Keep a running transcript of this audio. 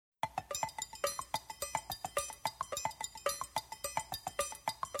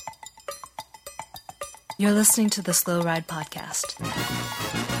You're listening to the Slow Ride Podcast.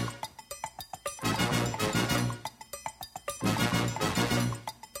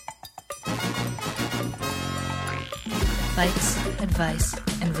 Bites, advice,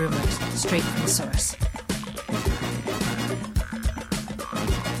 and rumors straight from the source.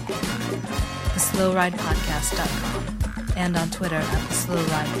 TheSlowRidePodcast.com and on Twitter at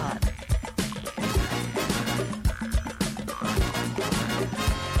TheSlowRidePod.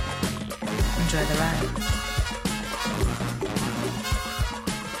 Enjoy the ride.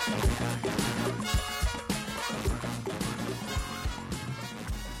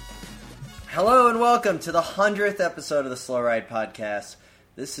 Hello and welcome to the 100th episode of the Slow Ride Podcast.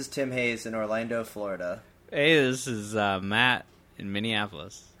 This is Tim Hayes in Orlando, Florida. Hey, this is Matt in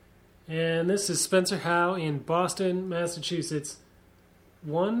Minneapolis. And this is Spencer Howe in Boston, Massachusetts.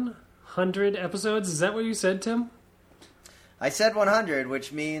 100 episodes? Is that what you said, Tim? I said 100,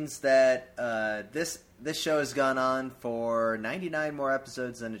 which means that this show has gone on for 99 more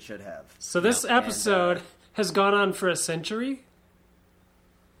episodes than it should have. So this episode has gone on for a century?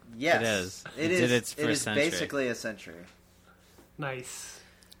 Yes. It is basically a century. Nice.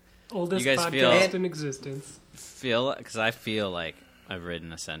 Oldest You guys podcast in existence. Because I feel like I've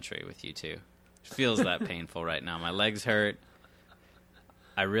ridden a century with you two. It feels that painful right now. My legs hurt.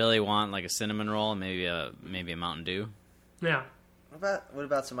 I really want like a cinnamon roll and maybe a Mountain Dew. Yeah. What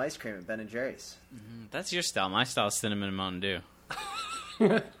about some ice cream at Ben & Jerry's? That's your style. My style is cinnamon and Mountain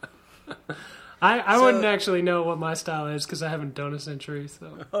Dew. I wouldn't actually know what my style is because I haven't done a century.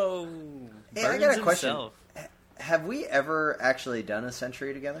 So. Oh, hey, I got a question. Have we ever actually done a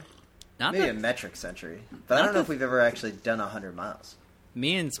century together? Maybe a metric century, but I don't know if we've ever actually done 100 miles.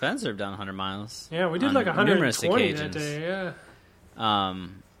 Me and Spencer have done 100 miles. Yeah, we did like 120 that day. Yeah. I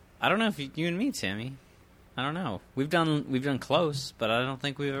don't know if you and me, Tammy. I don't know. We've done close, but I don't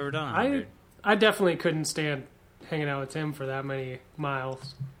think we've ever done 100. I definitely couldn't stand hanging out with Tim for that many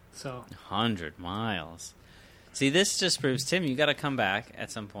miles. So 100 miles. See, this just proves, Tim, you got to come back at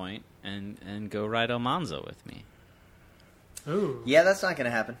some point and go ride El Monzo with me. Ooh. Yeah, that's not going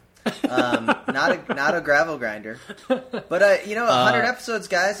to happen. Not a gravel grinder. But 100 episodes,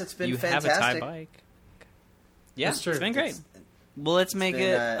 guys. It's been fantastic. You have a Thai bike. Yeah, that's true. It's been great. Well, let's make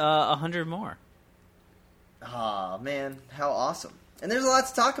it 100 more. Oh, man. How awesome. And there's a lot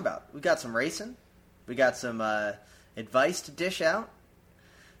to talk about. We got some racing. We got some advice to dish out.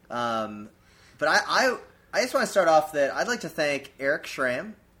 But I just want to start off that I'd like to thank Eric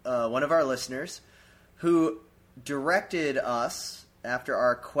Schramm, one of our listeners, who directed us after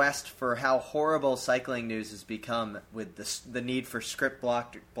our quest for how horrible cycling news has become with the need for script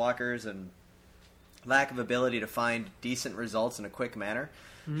blockers and lack of ability to find decent results in a quick manner.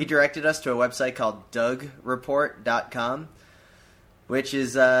 Mm-hmm. He directed us to a website called DougReport.com, which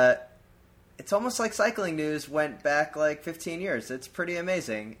is it's almost like cycling news went back like 15 years. It's pretty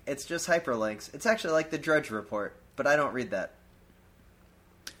amazing. It's just hyperlinks. It's actually like the Drudge Report, but I don't read that.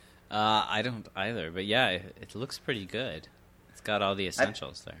 I don't either, but yeah, it looks pretty good. It's got all the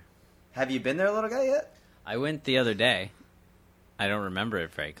essentials there. Have you been there, little guy, yet? I went the other day. I don't remember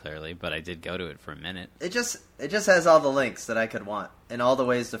it very clearly, but I did go to it for a minute. It just has all the links that I could want and all the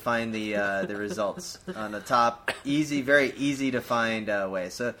ways to find the results on the top, very easy to find way.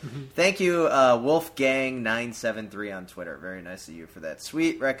 So thank you, Wolfgang973 on Twitter. Very nice of you for that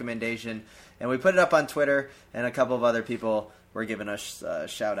sweet recommendation. And we put it up on Twitter, and a couple of other people were giving us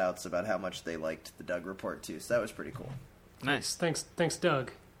shout-outs about how much they liked the Doug Report, too. So that was pretty cool. Nice. Thanks, Doug.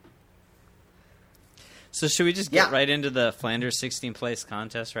 So should we just get right into the Flanders 16th place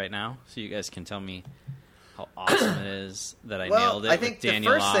contest right now, so you guys can tell me how awesome it is that I nailed it? I think with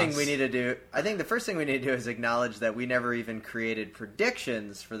Daniel the first Loss. thing we need to do. I think the first thing we need to do is acknowledge that we never even created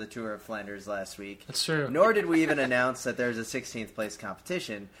predictions for the Tour of Flanders last week. That's true. Nor did we even announce that there's a 16th place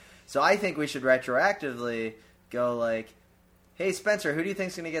competition. So I think we should retroactively go like, "Hey Spencer, who do you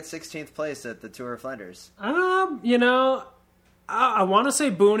think's going to get 16th place at the Tour of Flanders?" I want to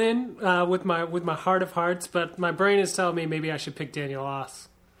say Boonen with my heart of hearts, but my brain is telling me maybe I should pick Daniel Loss.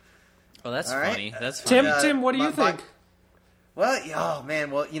 Oh, that's All funny. right. That's funny. Tim, what do you think? Well,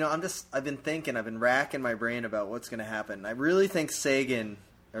 man. Well, I've been racking my brain about what's going to happen. I really think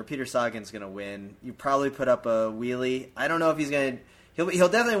Peter Sagan's going to win. You probably put up a wheelie. I don't know if he's going to. He'll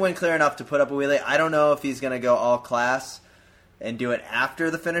definitely win clear enough to put up a wheelie. I don't know if he's going to go all class and do it after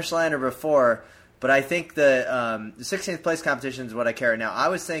the finish line or before. But I think the 16th place competition is what I care now. I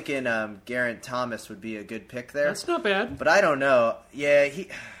was thinking Geraint Thomas would be a good pick there. That's not bad. But I don't know. Yeah, him,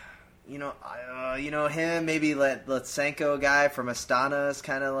 maybe Letsenko guy from Astana is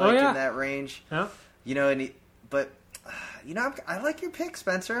kind of like in that range. Yeah. But I like your pick,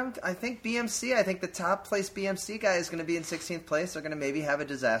 Spencer. I think BMC. I think the top place BMC guy is going to be in 16th place. They're going to maybe have a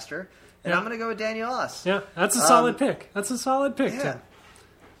disaster, and I'm going to go with Daniel Oss. Yeah, that's a solid pick. That's a solid pick, Yeah. Tim.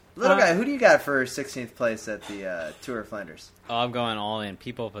 Little guy, who do you got for 16th place at the Tour of Flanders? Oh, I'm going all in.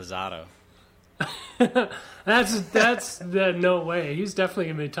 Pipo Pozzato. That's no way. He's definitely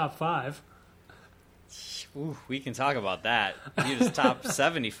going to be top 5. Ooh, we can talk about that. He was top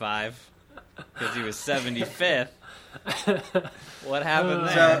 75 because he was 75th. What happened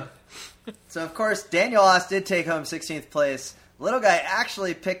there? So of course, Daniel Oss did take home 16th place. Little guy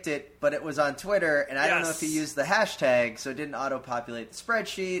actually picked it, but it was on Twitter, and I don't know if he used the hashtag, so it didn't auto-populate the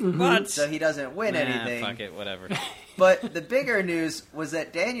spreadsheet. What? So he doesn't win anything. Fuck it, whatever. But the bigger news was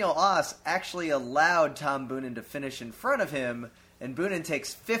that Daniel Oss actually allowed Tom Boonen to finish in front of him, and Boonen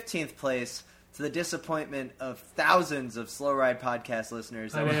takes 15th place to the disappointment of thousands of Slow Ride podcast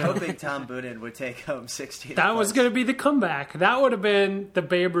listeners that were hoping Tom Boonen would take home 16th That place. was going to be the comeback. That would have been the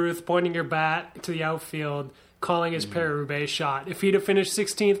Babe Ruth pointing your bat to the outfield, calling his Paris-Roubaix shot. If he'd have finished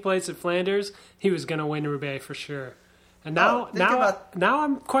 16th place at Flanders, he was going to win Roubaix for sure. And now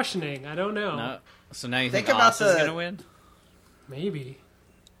I'm questioning. I don't know. No. So now you Think think about Oss is going to win? Maybe.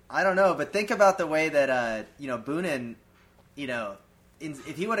 I don't know, but think about the way that Boonen,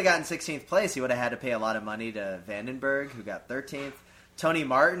 if he would have gotten 16th place, he would have had to pay a lot of money to Vandenberg, who got 13th. Tony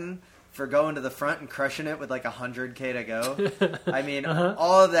Martin for going to the front and crushing it with like 100K to go. I mean,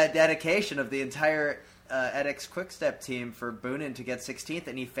 all of that dedication of the entire edX Quickstep team for Boonen to get 16th,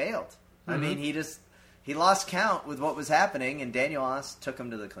 and he failed. I mean, he lost count with what was happening, and Daniel Oss took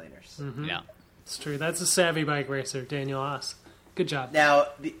him to the cleaners. Yeah. It's true. That's a savvy bike racer, Daniel Oss. Good job. Now,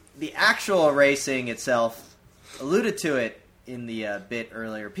 the actual racing itself, alluded to it in the bit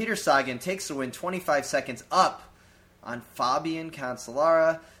earlier. Peter Sagan takes the win 25 seconds up on Fabian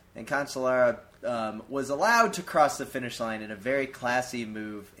Cancellara, and Cancellara was allowed to cross the finish line in a very classy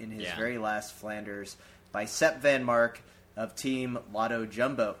move in his very last Flanders by Sepp Van Mark of Team Lotto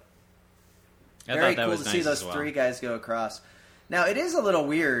Jumbo. Very cool to see those three guys go across. Now, it is a little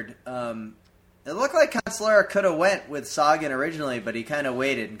weird. It looked like Cancellara could have went with Sagan originally, but he kind of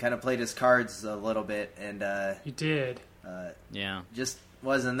waited and kind of played his cards a little bit, and He did. just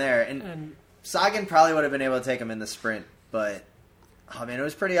wasn't there. And Sagan probably would have been able to take him in the sprint, but it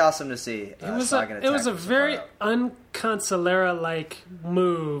was pretty awesome to see. It was Sagan a attack very so far out. un-Cancellara-like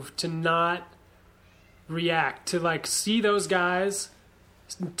move to not react, to like see those guys,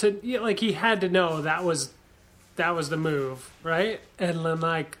 he had to know that was the move, right? And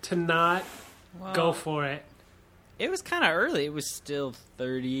then to not go for it. It was kind of early. It was still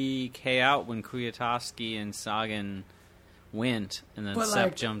 30K out when Kwiatkowski and Sagan went, and then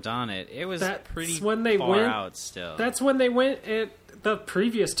Sepp jumped on it. It was pretty when they far out still. That's when they went at the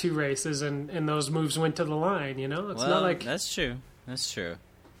previous two races, and those moves went to the line. It's not like that's true. That's true.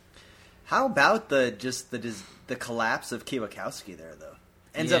 How about the collapse of Kwiatkowski there, though?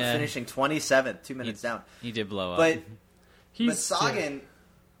 Ends up finishing 27th, 2 minutes down. He did blow up. But Sagan,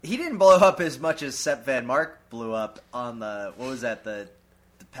 he didn't blow up as much as Sepp Van Mark blew up on the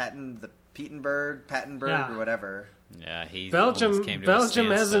Pattenberg or whatever. Yeah, he Belgium came to a hasn't.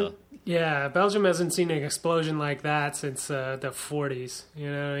 standstill. Yeah, Belgium hasn't seen an explosion like that since the 40s.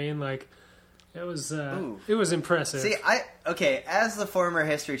 You know what I mean? It was impressive. See, as the former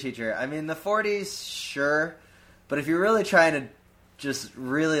history teacher, I mean, the 40s, sure, but if you're really trying to just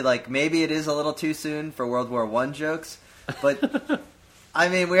really, maybe it is a little too soon for World War I jokes, but, I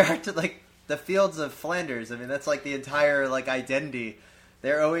mean, we are to, the fields of Flanders. I mean, that's, the entire, identity.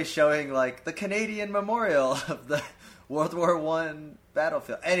 They're always showing, the Canadian memorial of the World War I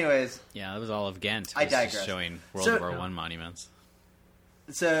battlefield. Anyways. Yeah, that was all of Ghent. I digress. Just showing World War I monuments.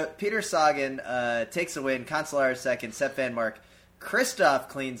 So, Peter Sagan takes a win, Cancellara second, Sepp Van Mark. Christoph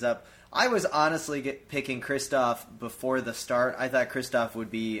cleans up. I was honestly picking Christoph before the start. I thought Christoph would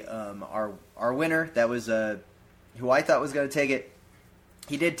be our winner. That was who I thought was going to take it.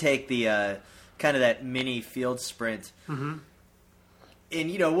 He did take the kind of that mini field sprint. Mm-hmm. And,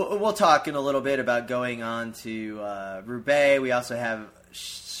 we'll talk in a little bit about going on to Roubaix. We also have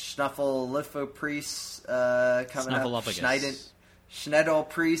Schnuffel-Lifo-Priest coming up.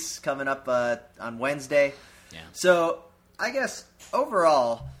 Schneidel-Priest coming up on Wednesday. Yeah. So, I guess,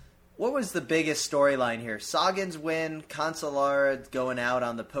 overall, what was the biggest storyline here? Sagan's win, Cancellara going out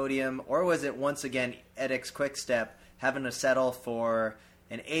on the podium, or was it once again edX Quickstep having to settle for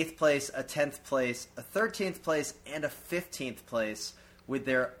an 8th place, a 10th place, a 13th place, and a 15th place with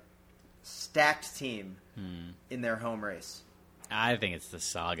their stacked team in their home race? I think it's the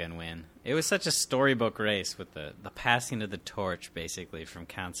Sagan win. It was such a storybook race with the passing of the torch, basically, from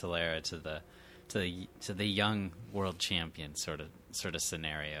Cancellara to to the young world champion sort of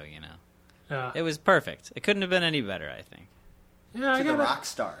scenario. Yeah, It was perfect. It couldn't have been any better, I think. yeah. To the rock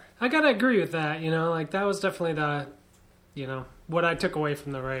star. I gotta agree with that. Like that was definitely what I took away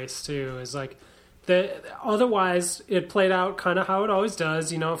from the race too. Is like otherwise it played out kind of how it always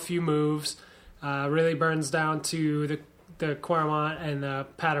does. A few moves, really burns down to the Quaremont and the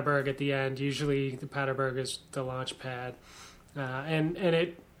Paterberg at the end. Usually the Paterberg is the launch pad, and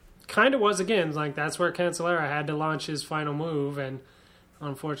it kind of was again like that's where Cancellara had to launch his final move, and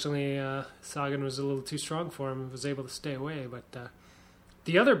unfortunately Sagan was a little too strong for him and was able to stay away. But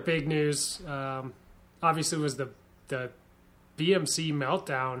the other big news obviously was the BMC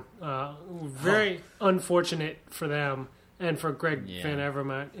meltdown. Very unfortunate for them and for Greg Van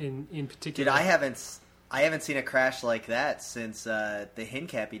Avermaet in particular. Dude, I haven't seen a crash like that since the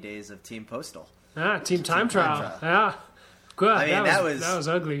Hincapie days of Team Postal. Team Time Trial. Yeah. Good. I mean, that was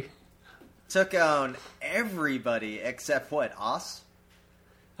ugly. Took on everybody except what, Oss?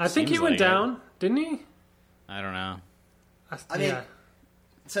 I think he Seems went like down, didn't he? I don't know. I mean,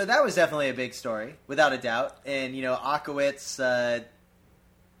 so that was definitely a big story, without a doubt. And, Akowitz,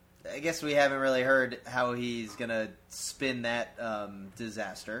 I guess we haven't really heard how he's going to spin that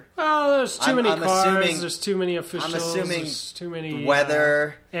disaster. Well, there's too many I'm cars. assuming- There's too many officials. I'm assuming there's too many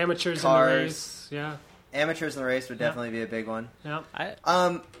weather, amateurs cars. in the race. Yeah. Amateurs in the race would definitely be a big one. Yeah.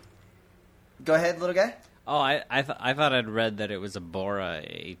 Go ahead, little guy. Oh, I thought I'd read that it was a Bora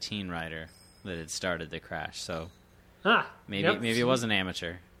 18 rider that had started the crash. So maybe it was an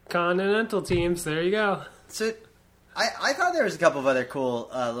amateur. Continental teams. There you go. So I thought there was a couple of other cool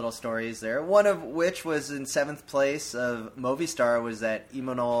little stories there. One of which was in 7th place of Movistar was that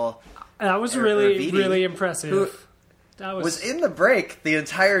Imanol. That was Erviti, really impressive. who That was in the break the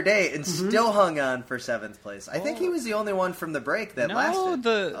entire day and still hung on for 7th place. I think he was the only one from the break that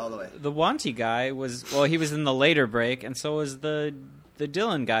lasted all the way. The Wanty guy he was in the later break, and so was the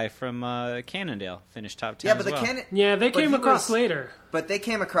Dylan guy from Cannondale. Finished top 10. Yeah, but they came across later. But they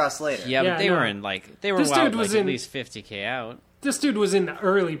came across later. Yeah, but they no. were This dude was at in- least 50K out. This dude was in the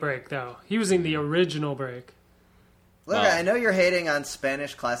early break, though. He was in the original break. Look, Well- I know you're hating on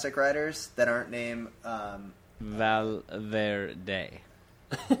Spanish classic riders that aren't named. Valverde.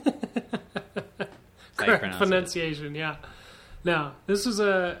 Correct pronunciation, yeah. No, this was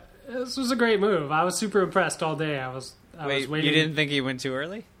a great move. I was super impressed all day. I was waiting. You didn't think he went too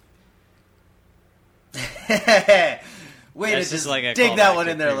early? Way That's to just just like a dig callback that one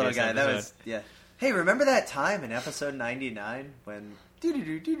to in there, little previous guy. That episode. was Hey, remember that time in episode 99 when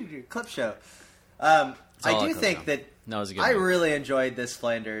clip show? I all do a clip think show. that No, it was a good I move. really enjoyed this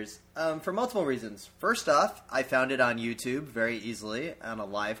Flanders for multiple reasons. First off, I found it on YouTube very easily on a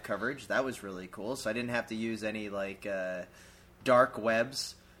live coverage. That was really cool. So I didn't have to use any dark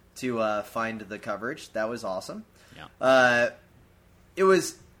webs to find the coverage. That was awesome. Yeah. It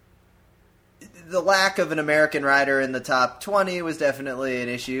was the lack of an American rider in the top 20 was definitely an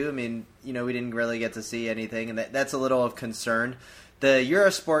issue. I mean, we didn't really get to see anything, and that's a little of concern. The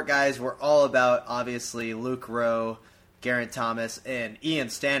Eurosport guys were all about, obviously, Luke Rowe, Geraint Thomas, and Ian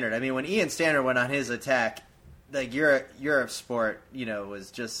Stannard. I mean, when Ian Stannard went on his attack, Eurosport,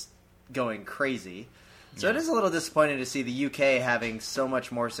 was just going crazy. So It is a little disappointing to see the UK having so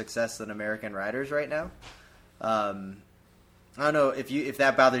much more success than American riders right now. I don't know if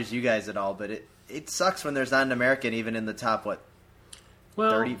that bothers you guys at all, but it sucks when there's not an American even in the top,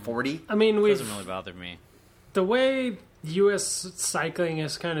 30, 40? I mean, It doesn't really bother me. the way U.S. cycling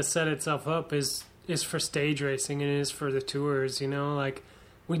has kind of set itself up is for stage racing and is for the tours.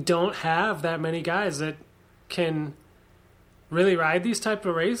 We don't have that many guys that can really ride these type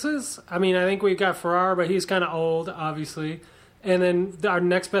of races. I mean, I think we've got Farrar, but he's kind of old, obviously. And then our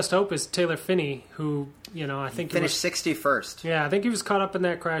next best hope is Taylor Phinney, who I think Finished 61st. Yeah, I think he was caught up in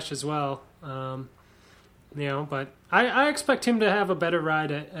that crash as well. But I expect him to have a better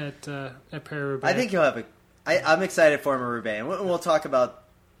ride at Paris-Roubaix. I think he'll have I'm excited for him at Roubaix, and we'll talk about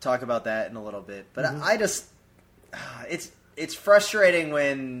that in a little bit. But I just it's frustrating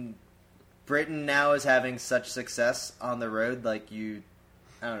when Britain now is having such success on the road. I don't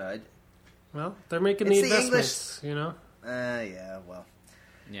know. Well, they're making the It's the investments, Yeah, well.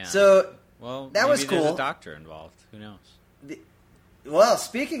 Yeah. So well, that maybe was there's cool. a doctor involved. Who knows? Well,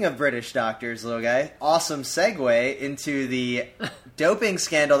 speaking of British doctors, little guy, awesome segue into the doping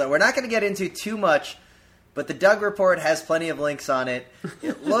scandal that we're not going to get into too much, but the Doug Report has plenty of links on it.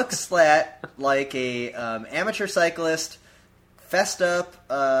 It looks like a amateur cyclist fessed up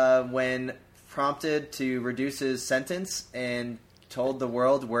when prompted to reduce his sentence and told the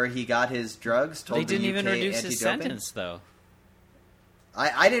world where he got his drugs. Told They didn't the even UK reduce his anti-doping. sentence, though.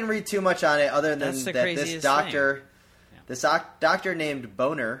 I didn't read too much on it other than That's the that craziest this doctor, thing. Yeah. this doctor named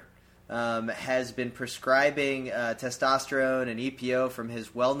Boner, has been prescribing testosterone and EPO from his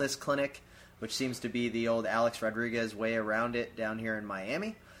wellness clinic, which seems to be the old Alex Rodriguez way around it down here in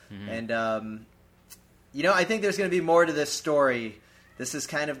Miami. And, I think there's going to be more to this story. This has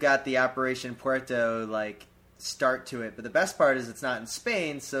kind of got the Operation Puerto, start to it. But the best part is it's not in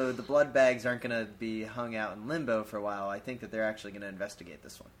Spain, so the blood bags aren't going to be hung out in limbo for a while. I think that they're actually going to investigate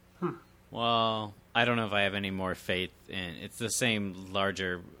this one. Well, I don't know if I have any more faith in... It's the same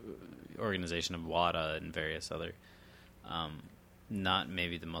larger organization of WADA and various other... not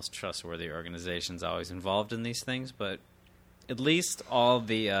maybe the most trustworthy organizations always involved in these things, but at least all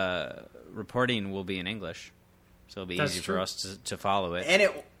the reporting will be in English, so it'll be easy for us to follow it.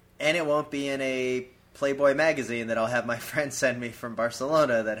 And it won't be in a Playboy magazine that I'll have my friend send me from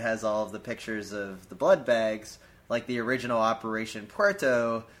Barcelona that has all of the pictures of the blood bags, like the original Operation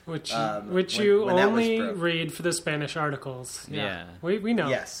Puerto, which when you that was only broke. read for the Spanish articles. Yeah. We know.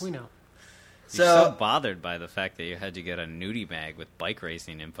 Yes. We know. You're so bothered by the fact that you had to get a nudie bag with bike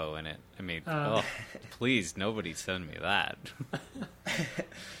racing info in it. I mean, please, nobody send me that.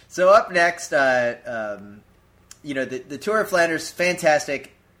 So up next, the Tour of Flanders,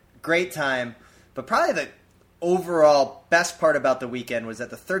 fantastic, great time, but probably the overall best part about the weekend was that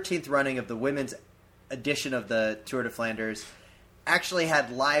the 13th running of the women's edition of the Tour de Flanders actually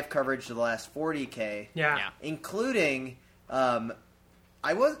had live coverage of the last 40K, including the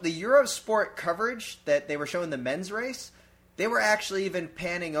Eurosport coverage that they were showing the men's race. They were actually even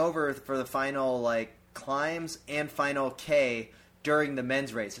panning over for the final climbs and final K during the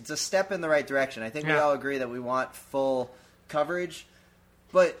men's race. It's a step in the right direction. I think we all agree that we want full coverage,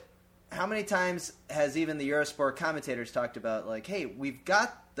 but how many times has even the Eurosport commentators talked about hey, we've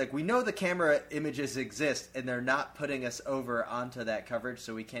got we know the camera images exist and they're not putting us over onto that coverage,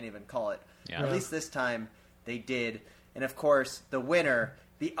 so we can't even call it. Yeah. At least this time they did. And of course, the winner,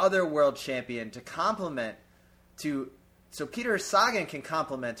 the other world champion, so Peter Sagan can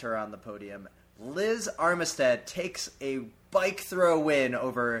compliment her on the podium. Liz Armstead takes a bike throw win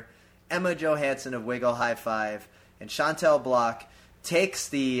over Emma Johansson of Wiggle High Five, and Chantal Bloch takes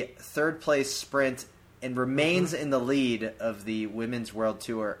the third place sprint and remains in the lead of the Women's World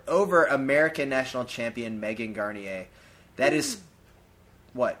Tour over American national champion Megan Garnier. That is,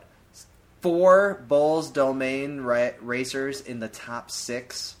 4 Bulls Domain racers in the top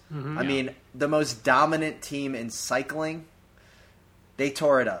 6. I mean, the most dominant team in cycling. They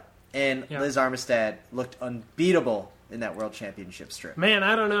tore it up. And Liz Armstead looked unbeatable in that World Championship strip. Man,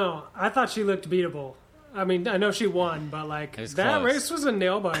 I don't know. I thought she looked beatable. I mean, I know she won, but that close. race was a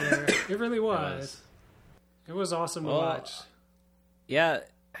nail biter. It really was. It was awesome to watch. Yeah,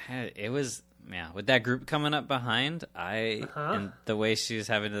 it was. Yeah, with that group coming up behind, and the way she was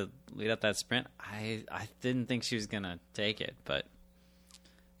having to lead up that sprint, I didn't think she was gonna take it, but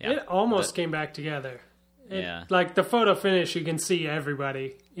it almost came back together. The photo finish, you can see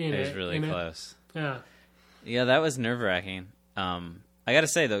everybody in it. It was really close. Yeah, that was nerve wracking. I got to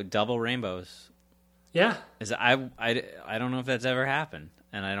say though, double rainbows. Yeah, I don't know if that's ever happened.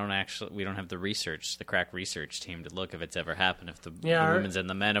 And we don't have the crack research team to look if it's ever happened, if the women's and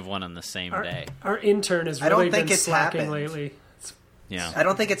the men have won on the same day. Our intern has really been slacking lately. I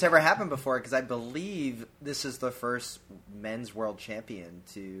don't think it's ever happened before, because I believe this is the first men's world champion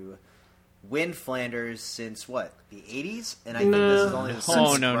to win Flanders since, the 80s? And I think this is only the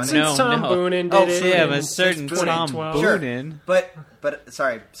since Tom Boonen did it. Yeah, but certain Tom Boonen. Sure. But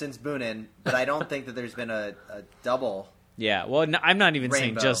since Boonen, but I don't think that there's been a double... Yeah, well, no, I'm not even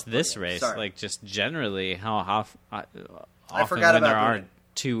saying rainbow just this race. Sorry. Just generally, how often when there are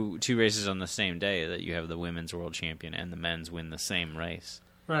two races on the same day that you have the women's world champion and the men's win the same race.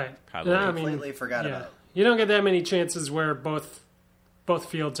 Right. Probably. Completely forgot about it. You don't get that many chances where both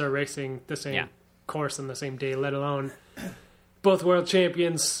fields are racing the same course on the same day, let alone both world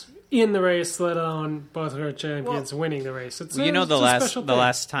champions in the race, let alone both world champions winning the race. It's the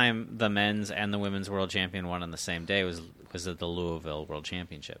last time the men's and the women's world champion won on the same day was at the Louisville World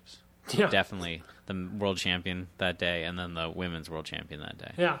Championships. Yeah. Definitely the world champion that day, and then the women's world champion that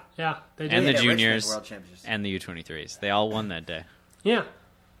day. Yeah, they did. And the juniors World Championships. and the U23s. They all won that day. Yeah.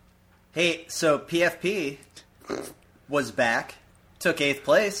 Hey, so PFP was back, took 8th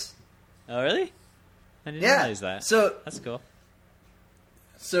place. Oh, really? I didn't realize that. So that's cool.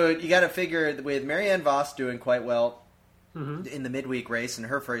 So you got to figure with Marianne Vos doing quite well in the midweek race and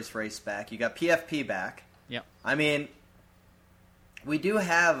her first race back. You got PFP back. Yep. I mean, we do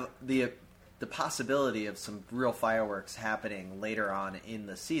have the possibility of some real fireworks happening later on in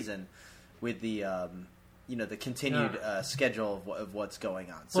the season with the the continued schedule of what's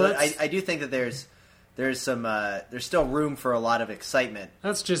going on. So Well, I do think that there's still room for a lot of excitement.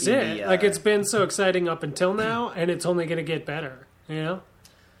 That's just in it. Like, it's been so exciting up until now, and it's only going to get better, you know?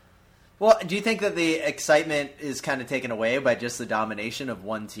 Well, do you think that the excitement is kind of taken away by just the domination of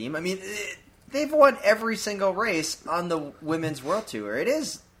one team? I mean, they've won every single race on the Women's World Tour. It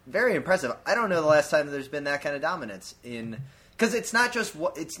is very impressive. I don't know the last time there's been that kind of dominance because it's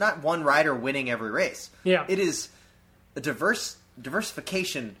not one rider winning every race. Yeah. It is a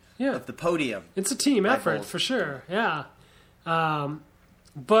diversification of the podium. It's a team effort for sure. Yeah.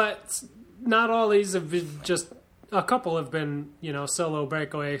 But not all these have been just a couple have been, solo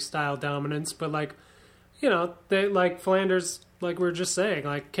breakaway style dominance, but they like Flanders, like we were just saying,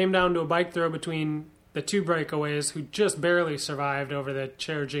 like came down to a bike throw between the two breakaways who just barely survived over the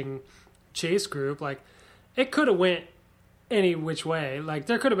charging chase group. Like, it could have went any which way. Like,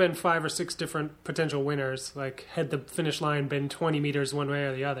 there could have been 5 or 6 different potential winners, like had the finish line been 20 meters one way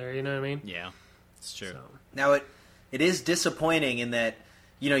or the other, you know what I mean? Yeah, it's true. So. Now, it is disappointing in that,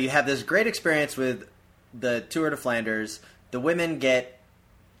 you have this great experience with the Tour de Flanders. The women get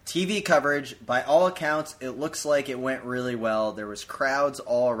TV coverage. By all accounts, it looks like it went really well. There was crowds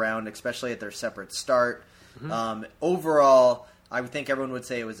all around, especially at their separate start. Mm-hmm. Overall, I would think everyone would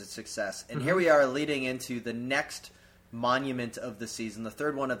say it was a success. And here we are leading into the next monument of the season, the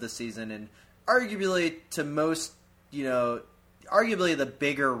third one of the season, and arguably to most, arguably the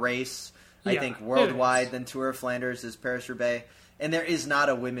bigger race, I think, worldwide than Tour of Flanders is Paris-Roubaix. And there is not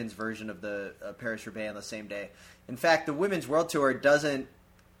a women's version of the Paris-Roubaix on the same day. In fact, the Women's World Tour doesn't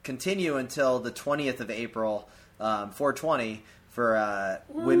continue until the 20th of April, 420, for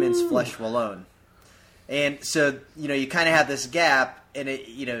Women's Flèche Wallonne. And so, you kind of have this gap, and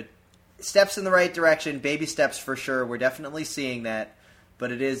it, steps in the right direction, baby steps for sure. We're definitely seeing that.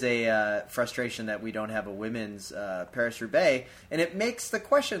 But it is a frustration that we don't have a women's Paris-Roubaix. And it makes the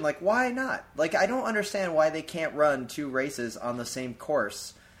question, like, why not? Like, I don't understand why they can't run 2 races on the same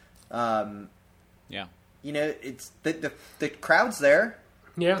course. Yeah. It's the crowd's there.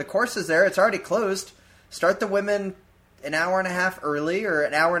 Yeah. The course is there. It's already closed. Start the women an hour and a half early or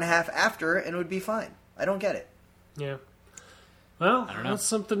an hour and a half after, and it would be fine. I don't get it. Yeah. Well, I don't know. that's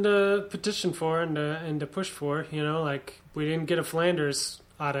something to petition for and to push for. Like, we didn't get a Flanders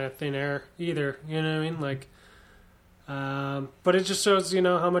out of thin air either. You know what I mean? Like, but it just shows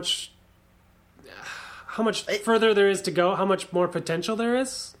how much further there is to go, how much more potential there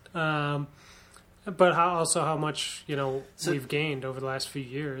is, but how much we've gained over the last few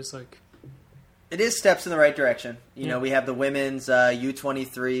years. Like, it is steps in the right direction. We have the women's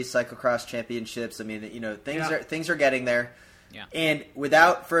U23 cyclocross championships. I mean, things are getting there. Yeah. And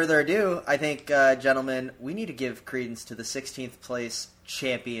without further ado, I think, gentlemen, we need to give credence to the 16th place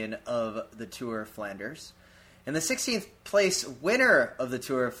champion of the Tour of Flanders. And the 16th place winner of the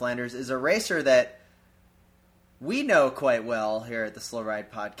Tour of Flanders is a racer that we know quite well here at the Slow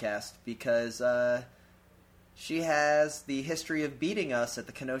Ride Podcast because she has the history of beating us at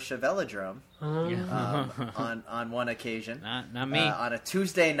the Kenosha Velodrome on one occasion. Not me. On a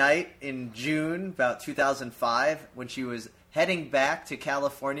Tuesday night in June, about 2005, when she was heading back to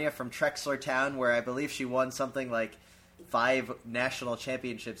California from Trexlertown, where I believe she won something like 5 national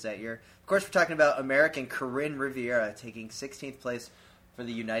championships that year. Of course, we're talking about American Corinne Riviera taking 16th place for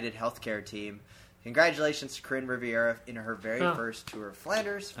the United Healthcare team. Congratulations to Corinne Riviera in her very first Tour of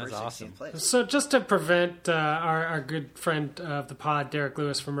Flanders for 16th place. So just to prevent our good friend of the pod, Derek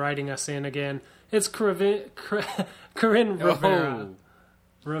Lewis, from writing us in again, it's Corinne Rivera.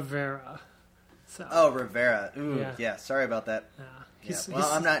 Rivera. So, Rivera. Ooh, yeah. Sorry about that.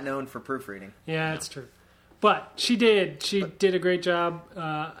 I'm not known for proofreading. Yeah, it's true. But she did. She did a great job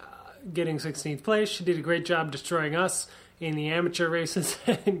getting 16th place. She did a great job destroying us in the amateur races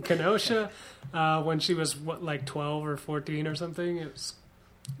in Kenosha when she was, 12 or 14 or something. It was,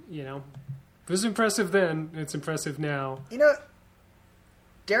 it was impressive then. It's impressive now.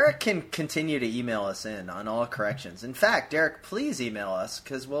 Derek can continue to email us in on all corrections. In fact, Derek, please email us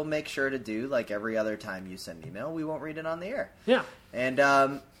because we'll make sure to do like every other time you send email. We won't read it on the air. Yeah.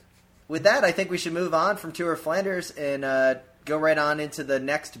 And with that, I think we should move on from Tour of Flanders and go right on into the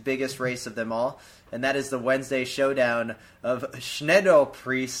next biggest race of them all, and that is the Wednesday showdown of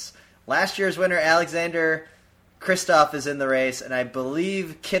Schneiderpries. Last year's winner, Alexander Kristoff, is in the race, and I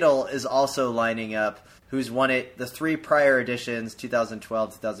believe Kittel is also lining up, who's won it the 3 prior editions,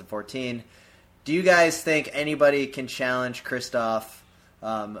 2012, 2014. Do you guys think anybody can challenge Kristoff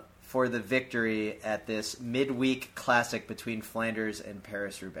for the victory at this midweek classic between Flanders and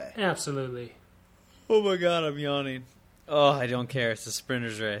Paris-Roubaix? Absolutely. Oh my god, I'm yawning. Oh, I don't care. It's a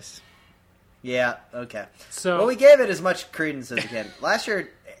sprinter's race. Yeah, okay. So Well, we gave it as much credence as we can. Last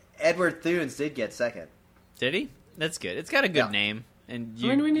year, Edward Thunes did get second. Did he? That's good. It's got a good Yeah. name, and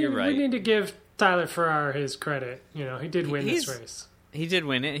I mean, you're right. we need to give Tyler Farrar his credit. You know, he did win this race. He did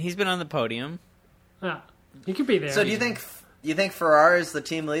win it. He's been on the podium. Yeah, he could be there. So do you think Ferrari is the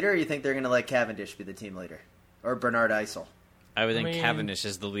team leader, or you think they're going to let Cavendish be the team leader? Or Bernard Eisel? I would think mean- Cavendish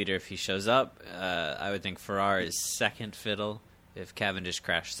is the leader if he shows up. I would think Farrar is second fiddle if Cavendish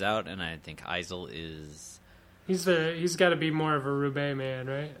crashes out, and I think Eisel is. He's got to be more of a Roubaix man,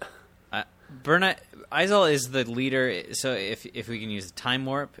 right? Eisel is the leader. So if we can use a time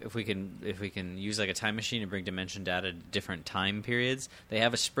warp, if we can use like a time machine and bring dimension data to different time periods, they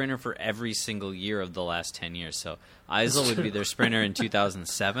have a sprinter for every single year of the last 10 years. So Eisel would be their sprinter in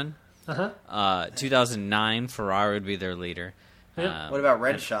 2007. 2009, Farrar would be their leader. Yeah. What about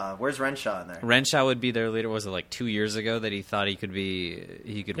Renshaw? Where's Renshaw in there? Renshaw would be their leader. Was it like 2 years ago that he thought he could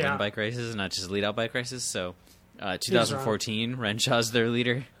Yeah. win bike races and not just lead out bike races? So 2014, Renshaw's their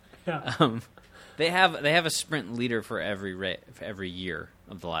leader. Yeah. They have a sprint leader for every year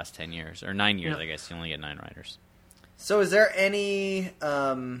of the last 10 years or 9 years. Yeah. I guess you only get 9 riders. So is there any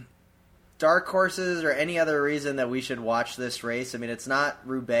dark horses or any other reason that we should watch this race? I mean, it's not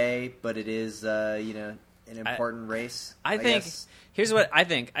Roubaix, but it is an important race. I think guess. here's what I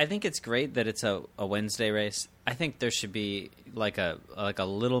think. I think it's great that it's a Wednesday race. I think there should be like a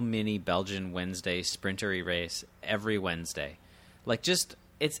little mini Belgian Wednesday sprintery race every Wednesday. Like just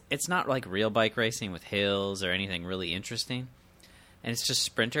it's not like real bike racing with hills or anything really interesting. And it's just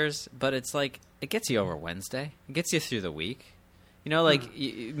sprinters, but it's like it gets you over Wednesday. It gets you through the week. You know, like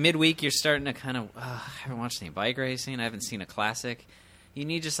midweek you're starting to kind of I haven't watched any bike racing. I haven't seen a classic. You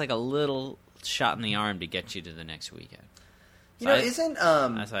need just like a little shot in the arm to get you to the next weekend. So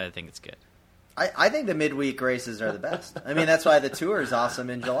that's why I think it's good. I think the midweek races are the best. I mean, that's why the Tour is awesome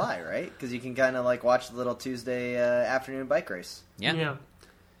in July, right? Because you can kind of like watch the little Tuesday afternoon bike race. Yeah.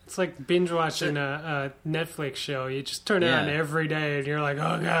 It's like binge watching a Netflix show. You just turn it on every day, and you're like,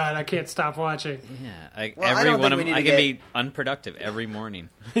 "Oh God, I can't stop watching." Yeah, Well, I every don't one think of we them. need I to can be unproductive every morning.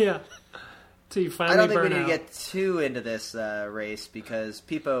 Yeah, till you I finally don't think we burn need to out. get too into this race because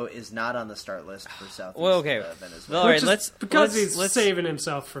Pipo is not on the start list for Southeast Well, okay. Venezuela. Well, all right, Which is because he's saving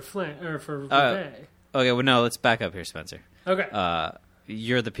himself for for Roubaix. Okay, well, no, let's back up here, Spencer. Okay,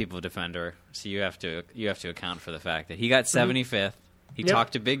 You're the people defender, so you have to account for the fact that he got 75th. He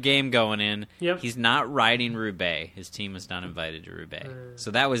talked a big game going in. Yep. He's not riding Roubaix. His team was not invited to Roubaix.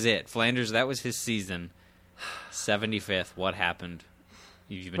 So that was it. Flanders, that was his season. 75th. What happened?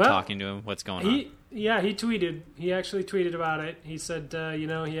 You've been talking to him. What's going on? he tweeted. He actually tweeted about it. He said,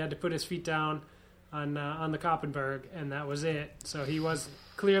 he had to put his feet down on the Koppenberg, and that was it. So he was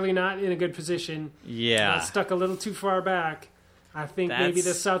clearly not in a good position. Yeah. Stuck a little too far back. I think maybe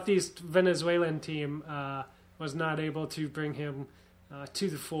the Southeast Venezuelan team was not able to bring him to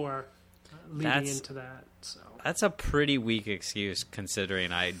the fore leading into that. So That's a pretty weak excuse,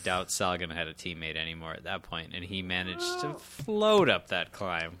 considering I doubt Sagan had a teammate anymore at that point, and he managed to float up that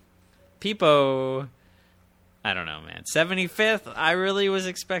climb. Pipo, I don't know, man. 75th, I really was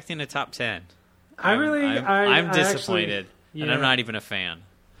expecting a top 10. I'm disappointed, and I'm not even a fan.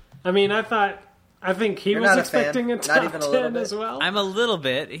 I mean, I think he You're was not a expecting fan? a Not top even a little 10 bit? as well. I'm a little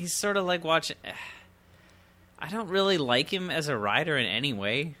bit. He's sort of like watching. I don't really like him as a rider in any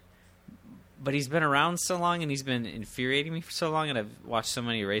way, but he's been around so long and he's been infuriating me for so long, and I've watched so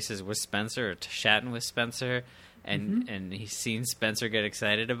many races with Spencer or chatting with Spencer, and he's seen Spencer get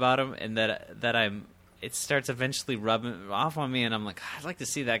excited about him, and that I'm. It starts eventually rubbing off on me, and I'm like, I'd like to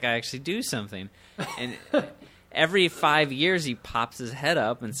see that guy actually do something. And every 5 years, he pops his head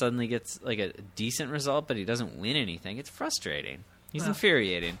up and suddenly gets like a decent result, but he doesn't win anything. It's frustrating. He's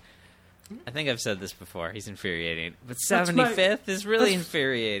infuriating. I think I've said this before. He's infuriating, but 75th is really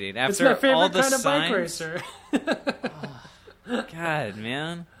infuriating. It's After my favorite all the kind of signs, bike racer. God,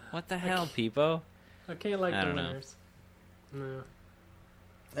 man, what the hell, Pipo? I can't like I the don't know. winners.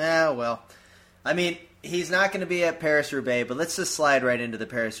 No. Well, I mean, he's not going to be at Paris-Roubaix, but let's just slide right into the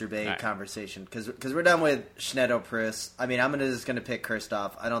Paris-Roubaix conversation because we're done with Schnedo Pris. I mean, I'm just going to pick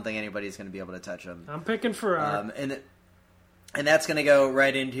Kristoff. I don't think anybody's going to be able to touch him. I'm picking Ferrari. And that's going to go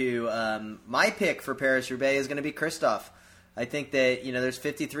right into my pick for Paris-Roubaix is going to be Kristoff. I think that, there's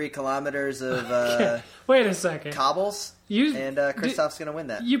 53 kilometers of Wait a second. cobbles, and Kristoff's going to win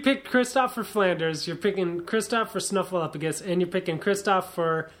that. You picked Kristoff for Flanders, you're picking Kristoff for Snuffleupagus, and you're picking Kristoff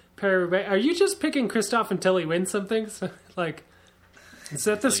for Paris-Roubaix. Are you just picking Kristoff until he wins something? Like, is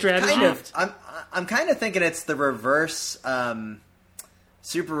that the strategy? Kind of. I'm kind of thinking it's the reverse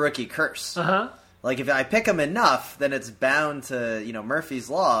Super Rookie curse. Uh-huh. Like, if I pick him enough, then it's bound to, Murphy's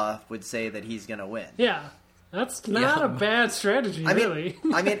Law would say that he's going to win. Yeah. That's not a bad strategy, really.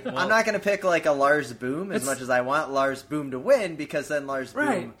 I'm not going to pick, like, a Lars Boom as much as I want Lars Boom to win, because then Lars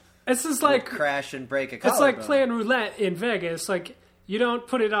Boom It's just like crash and break a collarbone. It's like playing roulette in Vegas. Like, you don't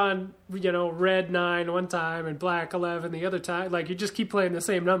put it on, red 9 one time and black 11 the other time. Like, you just keep playing the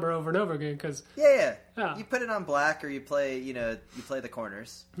same number over and over again. Cause, yeah. You put it on black, or you play, you play the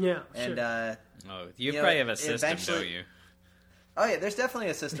corners. Yeah, and, sure. You probably have a system, don't you? Oh, yeah, there's definitely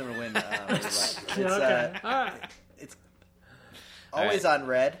a system to win roulette. It's, okay. All right. It's always on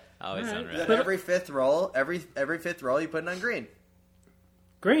red. Always on red. Then every fifth roll, you put it on green.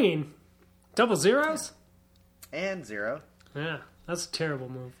 Green? Double zeros? And 0. Yeah, that's a terrible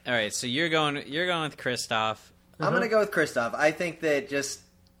move. All right, so you're going with Kristoff. I'm going to go with Kristoff. I think that just,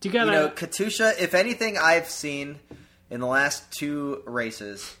 Katusha, if anything I've seen in the last 2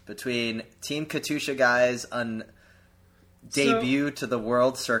 races between Team Katusha guys on debut to the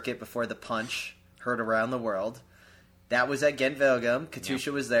world circuit before the punch heard around the world, that was at Gent Wevelgem.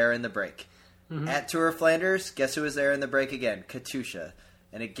 Katusha was there in the break. Mm-hmm. At Tour of Flanders, guess who was there in the break again? Katusha.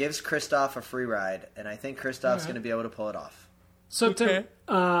 And it gives Kristoff a free ride, and I think Kristoff's going to be able to pull it off. So, Tim,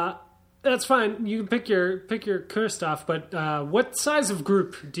 that's fine. You can pick your Kristoff, but what size of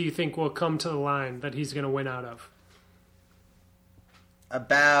group do you think will come to the line that he's going to win out of?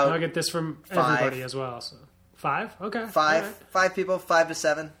 About I'll get this from 5. everybody as well. So 5, okay, 5, right. 5 people, 5 to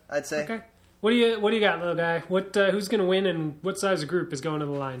 7, I'd say. Okay. What do you got, little guy? Who's going to win, and what size of group is going to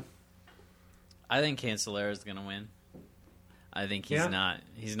the line? I think Cancellara is going to win. I think he's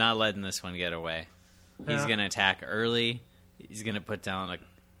not letting this one get away. He's going to attack early. He's going to put down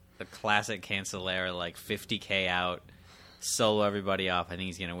a classic Cancellara, like 50K out, solo everybody off. I think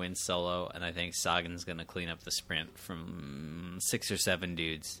he's going to win solo, and I think Sagan's going to clean up the sprint from 6 or 7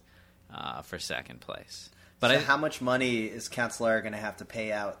 dudes for second place. But how much money is Cancellara going to have to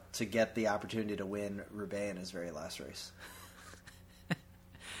pay out to get the opportunity to win Roubaix in his very last race?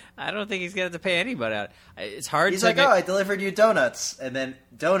 I don't think he's going to have to pay anybody out. It's hard. He's like, I delivered you donuts, and then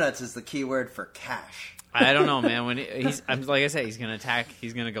donuts is the key word for cash. I don't know, man. When like I said, he's going to attack.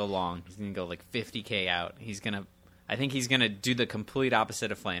 He's going to go long. He's going to go like 50K out. I think he's going to do the complete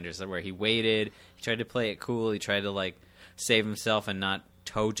opposite of Flanders, where he waited. He tried to play it cool. He tried to save himself and not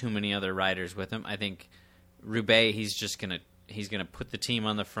tow too many other riders with him. I think Roubaix, he's going to put the team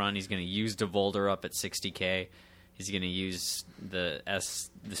on the front. He's going to use De Volder up at 60K. He's going to use the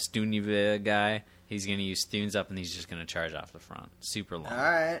Stooneve guy. He's going to use Thunes up, and he's just going to charge off the front. Super long.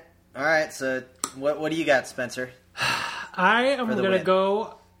 All right. So what do you got, Spencer? I am going to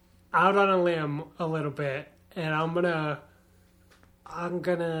go out on a limb a little bit, and I'm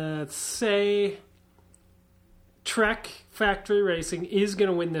gonna say Trek Factory Racing is going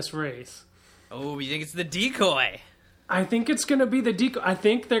to win this race. Oh, you think it's the decoy? I think it's going to be the decoy. I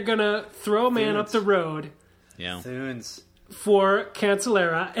think they're going to throw a man up the road. Yeah. Thunes. For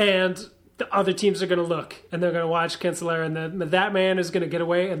Cancellara, and the other teams are going to look, and they're going to watch Cancellara, and that man is going to get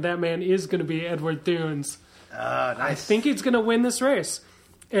away, and that man is going to be Edward Thunes. Nice. I think he's going to win this race.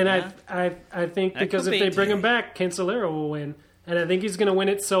 And I think because if they bring him back, Cancellara will win. And I think he's going to win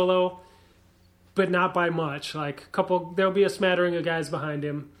it solo, but not by much. There'll be a smattering of guys behind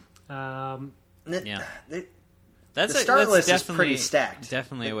him. The That's start list is definitely pretty stacked.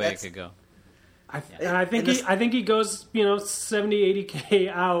 Definitely a way it could go. I think he goes 70, 80K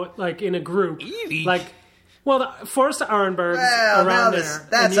out in a group. The Forst Arenberg around there.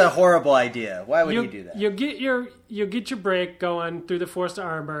 That's a horrible idea. Why would you do that? You'll get your break going through the Forst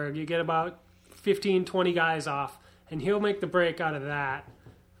Arenberg. You get about 15, 20 guys off, and he'll make the break out of that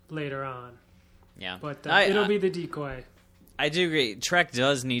later on. Yeah, but it'll be the decoy. I do agree. Trek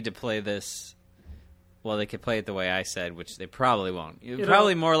does need to play this. Well, they could play it the way I said, which they probably won't.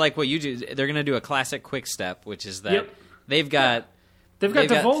 Probably more like what you do. They're going to do a classic quick step, which is that they've got De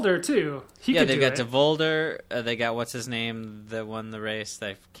Volder too. They've got De Volder. They got what's his name that won the race.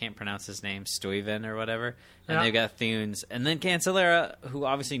 I can't pronounce his name, Stuyven or whatever. And they've got Thunes, and then Cancellara, who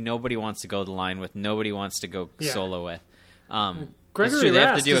obviously nobody wants to go the line with, nobody wants to go solo with. Gregory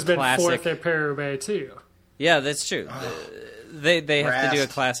Rast has been fourth at Paris-Roubaix too. Yeah, that's true. They have to do a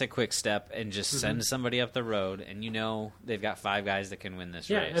classic quick step and just send somebody up the road, and they've got 5 guys that can win this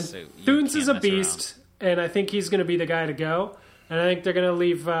race. And so Thunes is a beast, and I think he's going to be the guy to go. And I think they're going to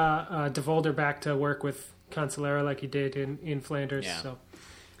leave De Volder back to work with Cancellara like he did in Flanders. Yeah. So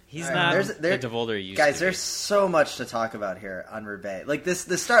he's not the De Volder used guys, to be. There's so much to talk about here on Roubaix.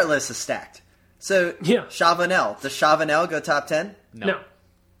 The start list is stacked. So Chavanel, does Chavanel go top 10? No.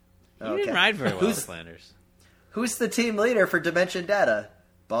 He didn't ride very well in Flanders. Who's the team leader for Dimension Data?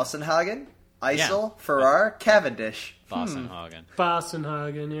 Bossenhagen? Eisel, Farrar, Cavendish. Bossenhagen.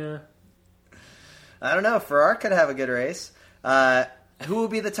 Bossenhagen, yeah. I don't know. Farrar could have a good race. Who will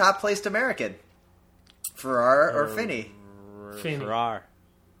be the top placed American? Farrar or Finney? Finney. Farrar.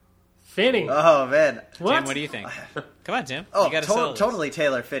 Finney. Oh man. What? Tim, what do you think? Come on, Tim. Oh, you gotta sell this. totally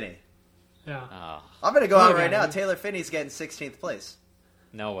Taylor Finney. Yeah. Oh, I'm gonna go out Okay. right now. Taylor Finney's getting 16th place.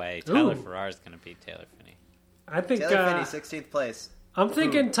 no way. Tyler Ooh. Farrar's going to beat Taylor Finney. I think Taylor Finney, 16th place. I'm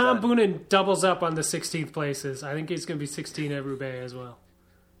thinking Ooh, Tom done. Boonen doubles up on the 16th places. I think he's going to be 16 at Roubaix as well.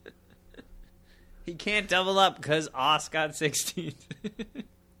 He can't double up because Oz got 16th.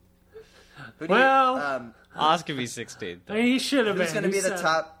 Who do Well- Oz could be 16th. though. He should have been. who's going to be He the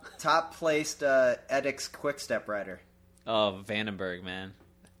said- top placed Edix Quick Step rider? Oh, Vandenberg, man.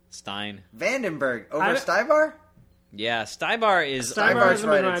 Stein. Vandenberg over I- Stybar? Yeah, Stybar is... Stybar Stybar's hasn't been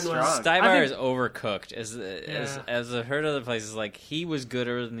riding riding well. strong. Stybar I think- is overcooked. As I've heard other places, like, he was good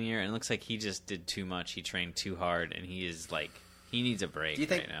early in the year, and it looks like he just did too much. He trained too hard, and he is, like, he needs a break Do you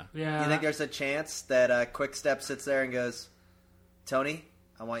think? right now. Yeah. Do you think there's a chance that Quick Step sits there and goes, Tony,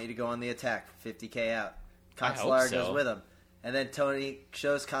 I want you to go on the attack, 50K out. I hope Consolara so. goes with him. And then Tony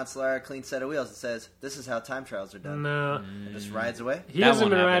shows Consolara a clean set of wheels and says, this is how time trials are done. No. And just rides away. He That hasn't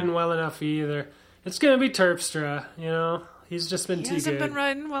won't been happen. riding well enough either. It's going to be Terpstra, you know? He's just been He too hasn't good. been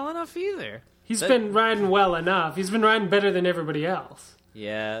riding well enough either. He's been riding well enough. He's been riding better than everybody else.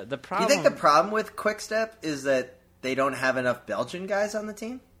 Yeah, the Do problem... you think the problem with Quick Step is that they don't have enough Belgian guys on the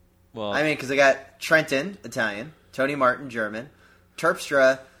team? Well, I mean, because they got Trenton, Italian, Tony Martin, German,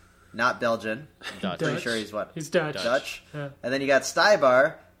 Terpstra, not Belgian. Dutch. Pretty Dutch. sure he's what? He's Dutch. Dutch. Yeah. And then you got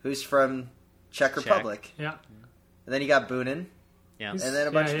Stybar, who's from Czech Republic. Yeah. And then you got Boonen. Yeah. And then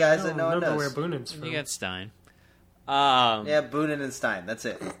a bunch of I guys don't that no one remember knows. where Boonen's from. You got Stein. Yeah, Boonen and Stein. That's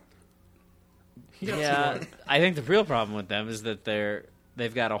it. He got Yeah, some- I think the real problem with them is that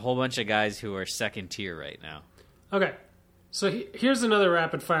they've got a whole bunch of guys who are second tier right now. Okay. So here's another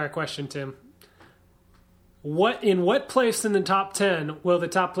rapid fire question, Tim. In what place in the top 10 will the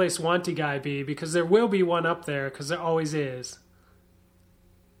top place Wanty guy be? Because there will be one up there, because there always is.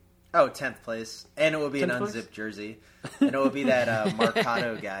 Oh, 10th place. And it will be an 10th place? unzipped jersey. And it will be that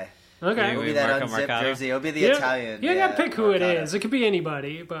Mercado guy. Okay. It will be Wait, that Marco unzipped Mercado? jersey. It will be the You Italian. You gotta pick who it Mercado. is. It could be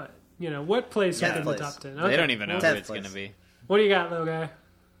anybody, but what place 10th within the place. top 10? They Okay. don't even know who 10th it's going to place. be. What do you got, little guy?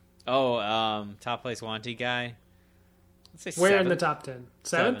 Oh, top place Wanty guy. Let's say Where seventh. in the top 10?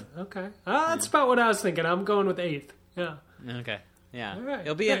 Seventh? Seven. Okay. That's about what I was thinking. I'm going with 8th. Yeah. Okay. Yeah. All right,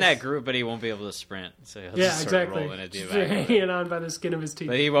 He'll be in nice. that group, but he won't be able to sprint. So he'll Yeah, just sort of exactly. roll in and do Just back. hanging on by the skin of his teeth.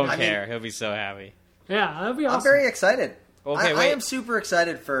 But he won't I mean- care. He'll be so happy. Yeah, that'd be awesome. I'm very excited. Okay, I wait. am super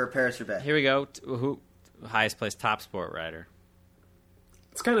excited for Paris-Roubaix. Here we go. Who highest placed top sport rider?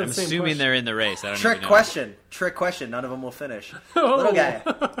 It's kind of I'm the same assuming question. they're in the race. I don't Trick even know. question. Trick question. None of them will finish. Oh. Little guy.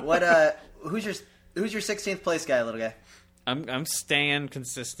 What? Who's your 16th place guy? Little guy. I'm staying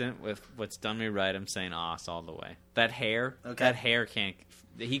consistent with what's done me right. I'm saying Oss all the way. That hair, Okay. that hair can't.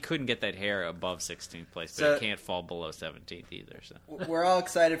 He couldn't get that hair above 16th place, but So- it can't fall below 17th either. So We're all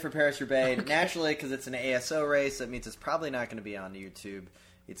excited for Paris-Roubaix. Naturally, because it's an ASO race, that means it's probably not going to be on YouTube.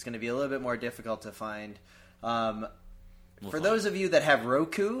 It's going to be a little bit more difficult to find. For those of you that have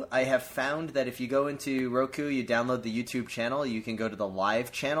Roku, I have found that if you go into Roku, you download the YouTube channel, you can go to the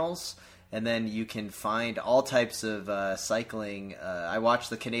live channels, and then you can find all types of cycling. I watched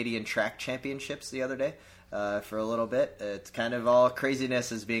the Canadian Track Championships the other day for a little bit. It's kind of all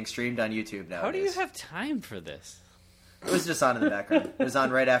craziness is being streamed on YouTube now. how do you have time for this? It was just on in the background. It was on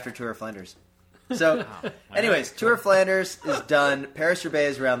right after Tour of Flanders. So, anyways, Tour of Flanders is done.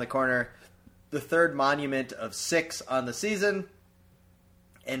 Paris-Roubaix is around the corner. The third monument of 6 on the season.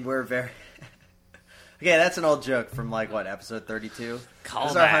 And we're very... Okay, that's an old joke from, episode 32? Call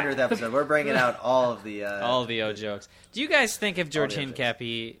This is our back. 100th episode. We're bringing out all of the... All the old jokes. Do you guys think if George the old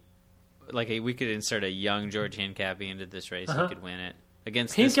Hincapie, we could insert a young George Hincapie into this race, he could win it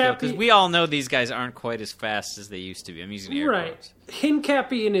against Hincapie- this field? Because we all know these guys aren't quite as fast as they used to be. I'm using air Right. quotes.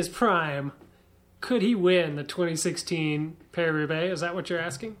 Hincapie in his prime, could he win the 2016 Paris-Roubaix? Is that what you're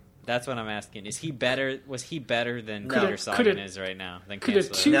asking? That's what I'm asking. Is he better? Was he better than No. Peter Could Sagan it- is right now? Than Could a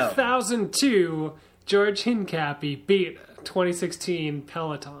Kessler? 2002 George Hincapie beat 2016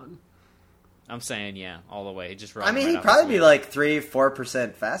 Peloton? I'm saying yeah, all the way. He just I mean, he'd probably be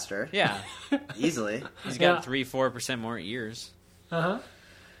 3-4% faster. yeah. Easily. He's got Yeah. 3-4% more ears. Uh-huh.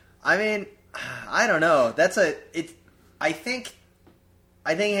 I mean, I don't know. I think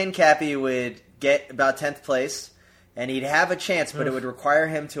Hincapie would get about 10th place, and he'd have a chance, but it would require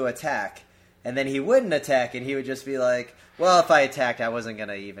him to attack. And then he wouldn't attack, and he would just be like, Well, if I attacked, I wasn't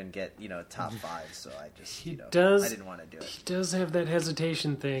gonna even get top 5, so I just I didn't want to do it. He does have that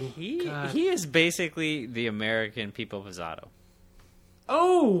hesitation thing. He is basically the American People Pizzato.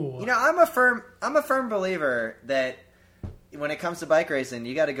 Oh, I'm a firm believer that when it comes to bike racing,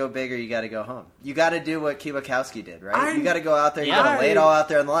 you got to go big or you got to go home. You got to do what Kwiatkowski did, right? You got to go out there, you got to lay it all out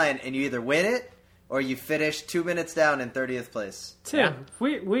there on the line, and you either win it or you finish 2 minutes down in 30th place. Tim,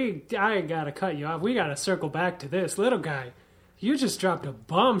 I gotta cut you off. We gotta circle back to this little guy. You just dropped a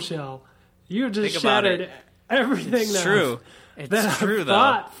bombshell. You just shattered everything. It's true. It's true, I've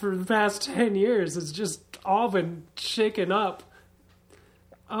thought for the past 10 years. It's just all been shaken up.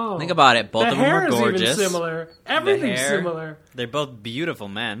 Oh, think about it. Both of them are gorgeous. The hair is even similar. Everything's similar. They're both beautiful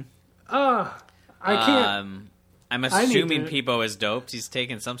men. I can't. I'm assuming Pipo is doped. He's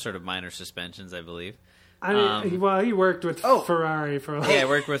taken some sort of minor suspensions, I believe. He worked with Ferrari for a while. Yeah, I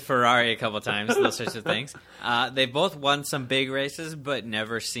worked with Ferrari a couple times, those sorts of things. They both won some big races, but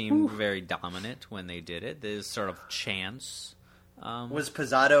never seemed very dominant when they did it. There's sort of chance. Was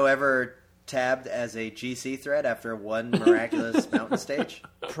Pizzato ever tabbed as a GC threat after one miraculous mountain stage?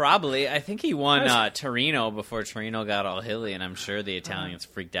 Probably. I think he won Torino before Torino got all hilly, and I'm sure the Italians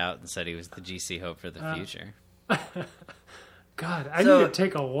freaked out and said he was the GC hope for the future. God, I need to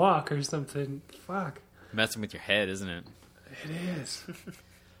take a walk or something. Fuck. Messing with your head, isn't it? It is.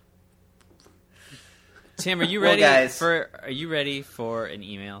 Tim, are you ready for an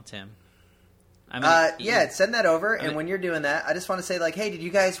email, Tim? Yeah, send that over, and when you're doing that, I just want to say, hey, did you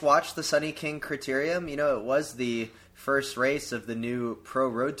guys watch the Sunny King Criterium? It was the first race of the new Pro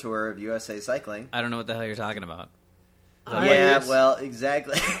Road Tour of USA Cycling. I don't know what the hell you're talking about. Well,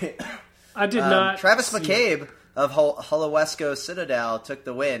 exactly. I did not. Travis McCabe of Holowesko Citadel took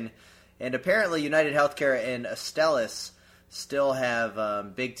the win, and apparently United Healthcare and Astellas still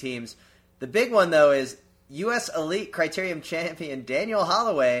have big teams. The big one, though, is U.S. Elite Criterium champion Daniel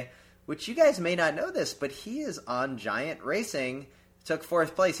Holloway, which you guys may not know this, but he is on Giant Racing, took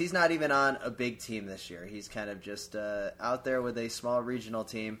 4th place. He's not even on a big team this year. He's kind of just out there with a small regional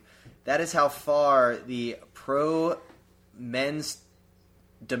team. That is how far the pro men's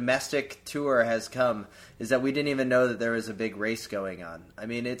domestic tour has come, is that we didn't even know that there was a big race going on. I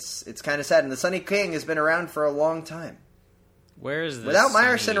mean, it's kind of sad. And the Sunny King has been around for a long time. Where is this? Without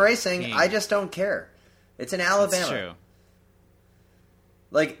Meyerson Racing, King? I just don't care. It's in Alabama. That's true.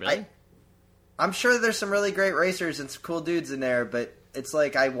 Really? I'm sure there's some really great racers and some cool dudes in there, but it's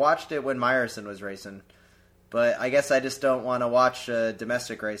I watched it when Meyerson was racing. But I guess I just don't want to watch a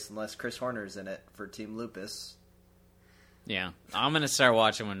domestic race unless Chris Horner's in it for Team Lupus. Yeah, I'm going to start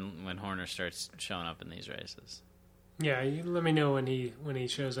watching when Horner starts showing up in these races. Yeah, you let me know when he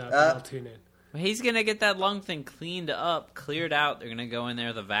shows up, and I'll tune in. He's going to get that lung thing cleared out. They're going to go in there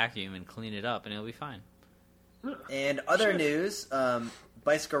with a vacuum and clean it up, and it'll be fine. And other news,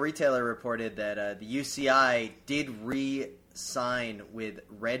 Bicycle Retailer reported that the UCI did re-sign with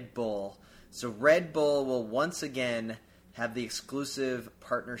Red Bull. So Red Bull will once again have the exclusive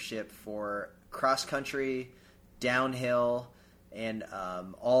partnership for cross-country, downhill, and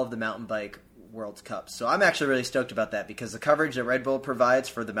all of the mountain bike World Cups. So I'm actually really stoked about that because the coverage that Red Bull provides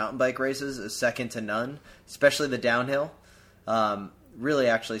for the mountain bike races is second to none, especially the downhill. Really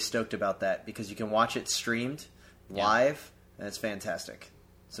actually stoked about that because you can watch it streamed live, and it's fantastic.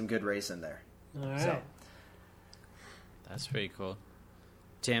 Some good racing there. All right. So. That's pretty cool.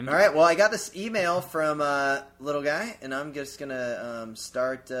 Tim? All right, well, I got this email from Little Guy, and I'm just going to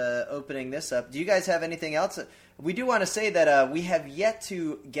start opening this up. Do you guys have anything else? We do want to say that we have yet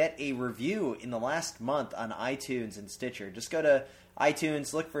to get a review in the last month on iTunes and Stitcher. Just go to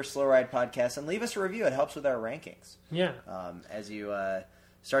iTunes, look for Slow Ride Podcast, and leave us a review. It helps with our rankings. Yeah. As you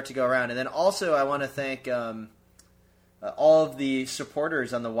start to go around. And then also I want to thank all of the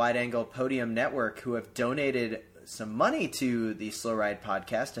supporters on the Wide Angle Podium Network who have donated some money to the Slow Ride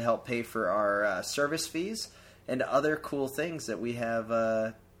Podcast to help pay for our service fees and other cool things that we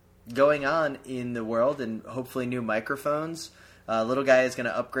have going on in the world, and hopefully new microphones. Little Guy is going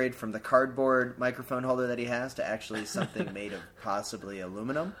to upgrade from the cardboard microphone holder that he has to actually something made of possibly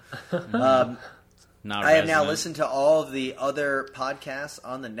aluminum. I have now listened to all of the other podcasts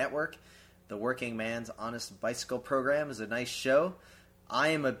on the network. The Working Man's Honest Bicycle Program is a nice show. I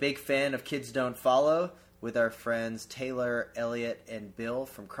am a big fan of Kids Don't Follow with our friends Taylor, Elliot, and Bill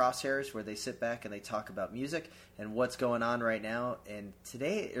from Crosshairs, where they sit back and they talk about music and what's going on right now. And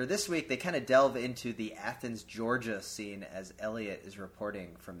this week, they kind of delve into the Athens, Georgia scene as Elliot is reporting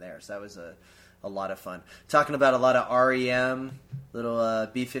from there. So that was a lot of fun. Talking about a lot of REM, little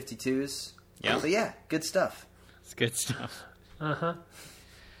B-52s. Yeah. So yeah, good stuff. It's good stuff. Uh-huh.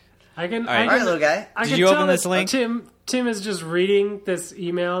 I can. All right. All right, little guy. I Did can you tell open that this link? Tim is just reading this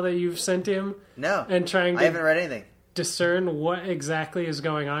email that you've sent him No, and trying I haven't to read anything. discern what exactly is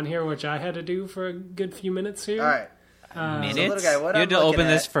going on here, which I had to do for a good few minutes here. All right. Minutes? So, little guy, what you I'm had to looking open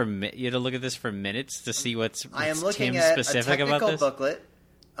this at- for you had to look at this for minutes to see what's I am looking Tim at specific a about technical this. booklet.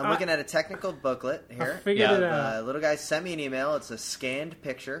 I'm looking at a technical booklet here. figured Yeah. it out. Little guy sent me an email. It's a scanned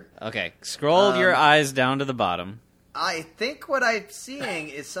picture. Okay, scroll your Um, eyes down to the bottom. I think what I'm seeing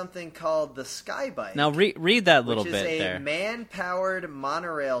is something called the Skybike. Now read that little which is bit a there. man-powered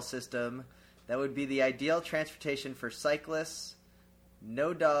monorail system that would be the ideal transportation for cyclists.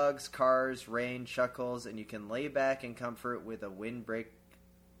 No dogs, cars, rain, chuckles, and you can lay back in comfort with a windbreak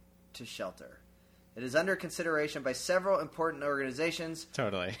to shelter. It is under consideration by several important organizations,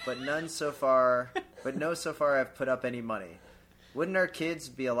 Totally. but no so far have put up any money. Wouldn't our kids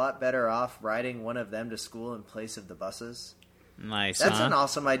be a lot better off riding one of them to school in place of the buses? Nice. That's huh? an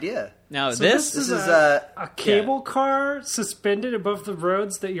awesome idea. Now So this This is a cable car suspended above the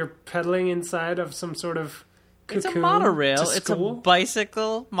roads that you're pedaling inside of some sort of it's a cocoon monorail. to It's a school?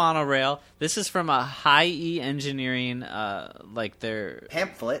 bicycle monorail. This is from a High E Engineering, like their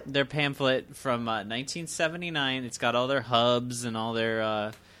Pamphlet. pamphlet from 1979. It's got all their hubs and all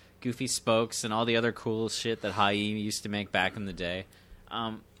their goofy spokes and all the other cool shit that High E used to make back in the day.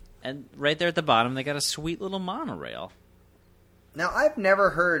 And right there at the bottom, they got a sweet little monorail. Now, I've never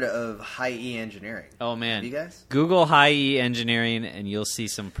heard of High E Engineering. Oh man, Have you guys? Google High E Engineering and you'll see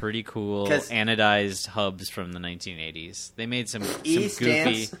some pretty cool 'Cause- anodized hubs from the 1980s. They made some E goofy,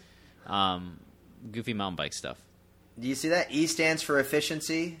 stands- goofy mountain bike stuff. Do you see that? E stands for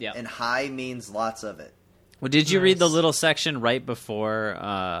efficiency, Yeah. and high means lots of it. Well, did you read the Nice. little section right before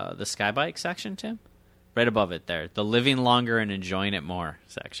the Skybike section, Tim? Right above it there, the living longer and enjoying it more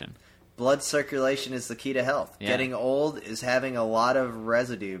section. Blood circulation is the key to health. Yeah. Getting old is having a lot of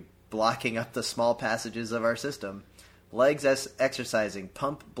residue blocking up the small passages of our system. Legs exercising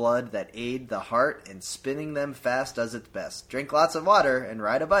pump blood that aid the heart, and spinning them fast does its best. Drink lots of water and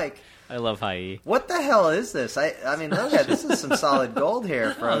ride a bike. I love High E. What the hell is this? I mean, look at this is some solid gold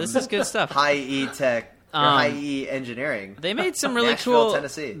here from Oh, this is good stuff. High E Tech or High E Engineering. They made some really Nashville, cool.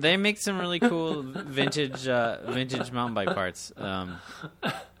 Tennessee. They make some really cool vintage mountain bike parts.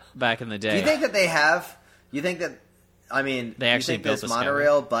 Back in the day, Do you think that they have? You think that? I mean, They actually you think built this the Skyway?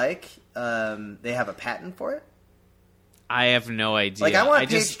 monorail bike. They have a patent for it. I have no idea. Like I want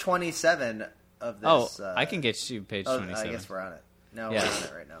just- page 27 of Oh, this. I can get you page Oh, 27. I guess we're on it. No, Yeah. we're on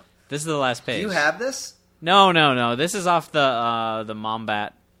it right now. This is the last Do page. you have this? No. This is off the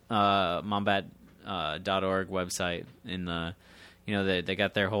Mombat Mombat.org website. In the, they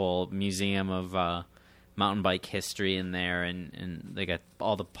got their whole museum of mountain bike history in there, and they got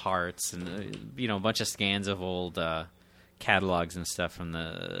all the parts and a bunch of scans of old catalogs and stuff from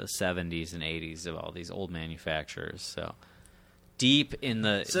the 70s and 80s of all these old manufacturers. So deep in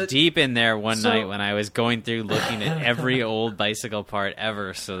there one night when I was going through looking at every old bicycle part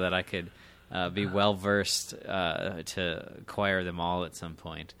ever so that I could be well versed to acquire them all at some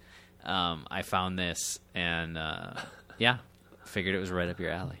point. I found this and figured it was right up your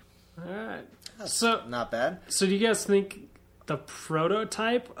alley. All right. So, Not bad. do you guys think the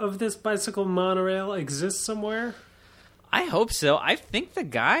prototype of this bicycle monorail exists somewhere? I hope so. I think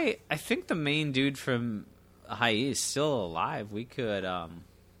the main dude from High E is still alive. We could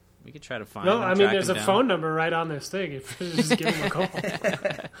try to find him. No, I mean, track there's him a down. phone number right on this thing. If you just give him a call.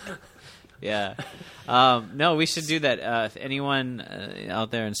 Yeah. No, we should do that. If anyone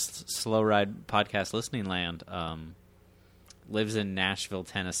out there in Slow Ride podcast listening land lives in Nashville,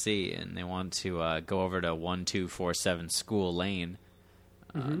 Tennessee, and they want to go over to 1247 School Lane,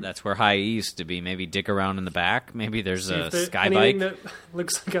 that's where High E used to be. Maybe dig around in the back. Maybe there's See a if there's sky anything bike. that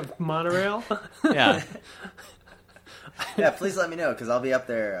looks like a monorail. Yeah. Yeah, please let me know because I'll be up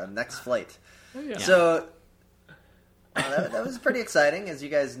there on next flight. Yeah. So that was pretty exciting. As you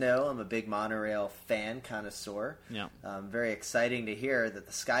guys know, I'm a big monorail fan connoisseur. Yeah. Very exciting to hear that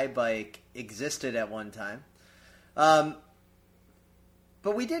the Skybike existed at one time.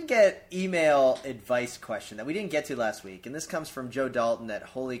 But we did get email advice question that we didn't get to last week, and this comes from Joe Dalton at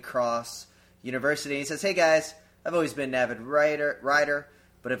Holy Cross University. He says, "Hey guys, I've always been an avid rider,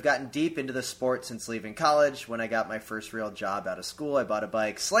 but I've gotten deep into the sport since leaving college. When I got my first real job out of school, I bought a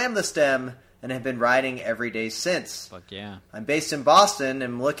bike, slammed the stem, and have been riding every day since. Fuck yeah. I'm based in Boston and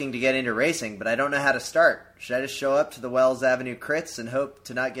I'm looking to get into racing, but I don't know how to start. Should I just show up to the Wells Avenue crits and hope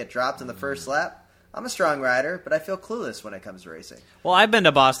to not get dropped in the first lap? I'm a strong rider, but I feel clueless when it comes to racing." Well, I've been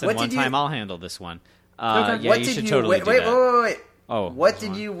to Boston What one did you- time. I'll handle this one. Okay. Yeah, What you did should you totally wait, do wait, that. wait. Oh, What go did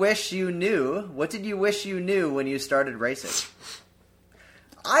on. you wish you knew? What did you wish you knew when you started racing?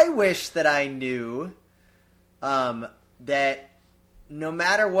 I wish that I knew that no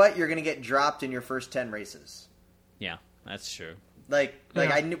matter what, you're going to get dropped in your first 10 races. Yeah, that's true.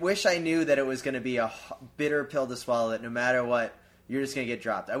 Wish I knew that it was going to be a bitter pill to swallow, that no matter what, you're just going to get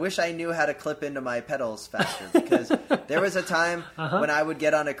dropped. I wish I knew how to clip into my pedals faster, because there was a time when I would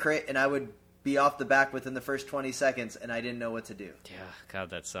get on a crit and I would be off the back within the first 20 seconds and I didn't know what to do. Yeah, God,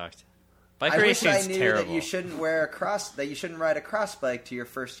 that sucked. Bike I wish racing I is knew terrible. that you shouldn't that you shouldn't ride a cross bike to your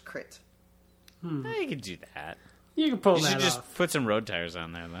first crit. You can do that. You can pull You should that just off. put some road tires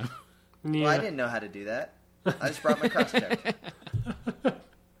on there, though. Yeah. Well, I didn't know how to do that. I just brought my cross tire.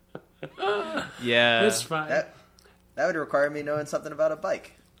 Yeah, It's fine. That would require me knowing something about a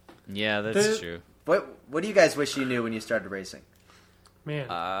bike. yeah, that's The- true. What do you guys wish you knew when you started racing? Man.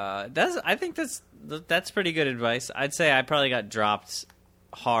 I think that's pretty good advice. I'd say I probably got dropped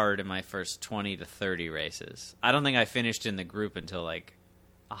hard in my first 20 to 30 races. I don't think I finished in the group until like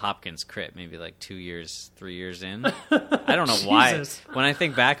a Hopkins crit, maybe like 2 years, 3 years in. I don't know why. Jesus. When I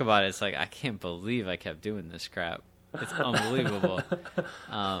think back about it, it's like I can't believe I kept doing this crap. It's unbelievable.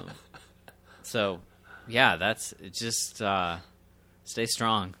 So, yeah, that's it. Just stay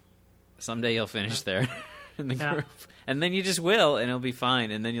strong. Someday you'll finish there in the Yeah. group. And then you just will, and it'll be fine.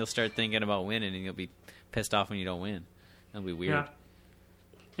 And then you'll start thinking about winning, and you'll be pissed off when you don't win. It'll be weird. Yeah.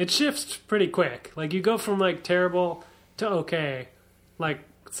 It shifts pretty quick. Like, you go from, like, terrible to okay. Like,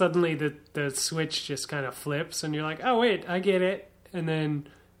 suddenly the switch just kind of flips, and you're like, oh, wait, I get it. And then,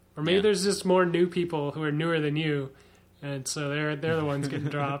 or maybe Yeah. there's just more new people who are newer than you, and so they're the ones getting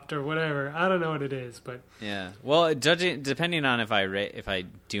dropped or whatever. I don't know what it is, but Yeah. Well, depending on if I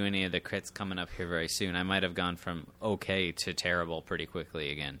do any of the crits coming up here very soon, I might have gone from okay to terrible pretty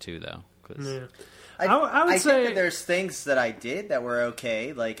quickly again, too, though. 'Cause- yeah. I would think say- that there's things that I did that were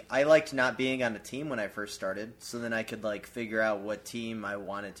okay. Like, I liked not being on a team when I first started, so then I could like figure out what team I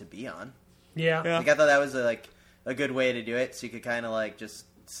wanted to be on. Yeah. Like, I thought that was a good way to do it, so you could kind of like just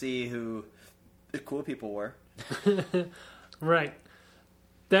see who the cool people were. Right.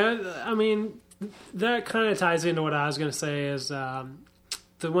 That kind of ties into what I was going to say is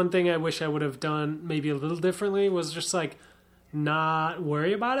the one thing I wish I would have done maybe a little differently was just like not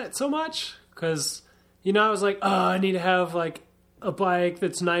worry about it so much. Because, I was like, oh, I need to have like a bike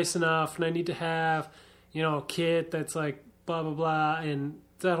that's nice enough, and I need to have, a kit that's like blah, blah, blah, and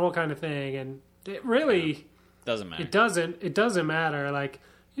that whole kind of thing. And it really... Doesn't matter. It doesn't matter. Like,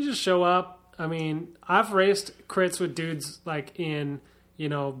 you just show up. I mean, I've raced crits with dudes like in,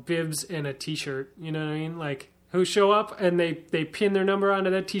 bibs and a t-shirt, you know what I mean? Like, who show up and they pin their number onto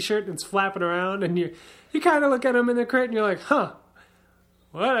that t-shirt and it's flapping around, and you kind of look at them in the crit and you're like, huh,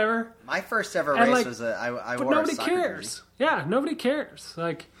 whatever. My first ever And, race like, was I But wore nobody a soccer cares. Yeah, nobody cares.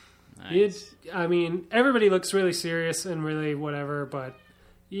 Like, Nice. everybody looks really serious and really whatever, but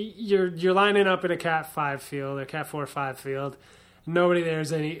you're lining up in a Cat 5 field, or Cat 4-5 field.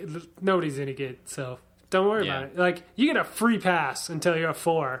 Nobody's any good, so don't worry Yeah. about it. Like, you get a free pass until you're a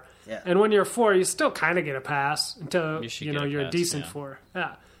 4, Yeah. and when you're a 4, you still kind of get a pass until You should get a you're a pass, decent yeah. 4.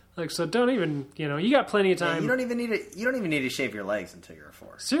 Yeah, like, so don't even you got plenty of Yeah, time. you don't even need to shave your legs until you're a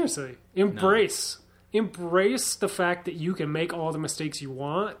 4. Seriously, embrace the fact that you can make all the mistakes you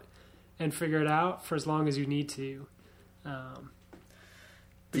want and figure it out for as long as you need to.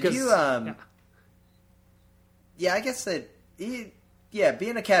 Did Because- you yeah. Yeah, I guess that.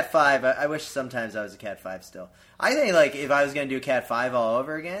 Being a Cat 5, I wish sometimes I was a Cat 5 still. I think, like, if I was going to do Cat 5 all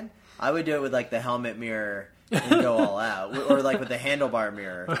over again, I would do it with, like, the helmet mirror and go all out. Or, like, with the handlebar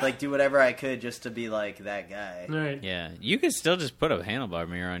mirror. Like, do whatever I could just to be, like, that guy. Right. Yeah, you could still just put a handlebar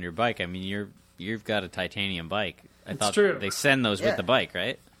mirror on your bike. I mean, you've got a titanium bike. I thought true. they send those Yeah. with the bike,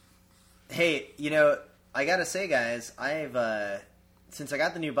 right? Hey, I gotta say, guys, since I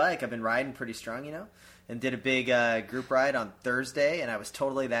got the new bike, I've been riding pretty strong, and did a big group ride on Thursday, and I was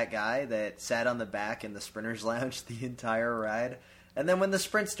totally that guy that sat on the back in the Sprinters Lounge the entire ride. And then when the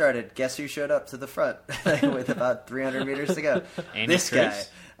sprint started, guess who showed up to the front with about 300 meters to go? Andy This Cruz? guy.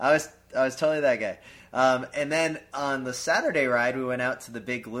 I was totally that guy. And then on the Saturday ride, we went out to the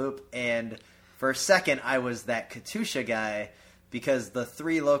big loop, and for a second, I was that Katusha guy because the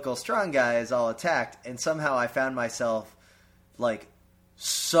 3 local strong guys all attacked, and somehow I found myself like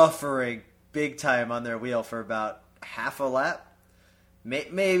suffering big time on their wheel for about half a lap.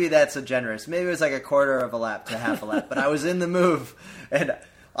 Maybe that's a generous. Maybe it was like a quarter of a lap to half a lap, but I was in the move and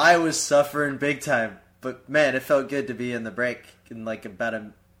I was suffering big time. But man, it felt good to be in the break and like about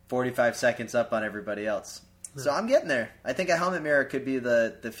 45 seconds up on everybody else. So I'm getting there. I think a helmet mirror could be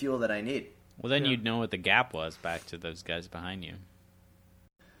the fuel that I need. Well, then Yeah. you'd know what the gap was back to those guys behind you.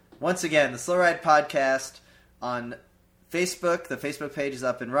 Once again, the Slow Ride Podcast on Facebook. The Facebook page is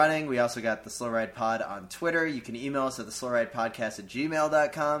up and running. We also got the Slow Ride Pod on Twitter. You can email us at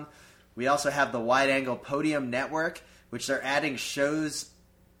theslowridepodcast@gmail.com. We also have the Wide Angle Podium Network, which they're adding shows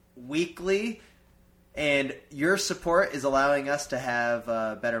weekly. And your support is allowing us to have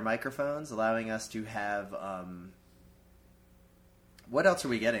better microphones, allowing us to have... what else are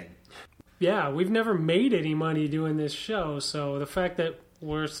we getting? Yeah, we've never made any money doing this show, so the fact that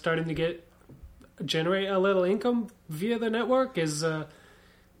we're starting to generate a little income via the network is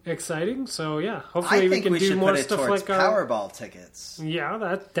exciting. So yeah, hopefully we can do more stuff like Powerball tickets.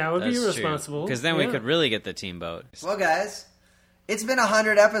 Yeah, that would be responsible. Because then we could really get the team boat. Well, guys, it's been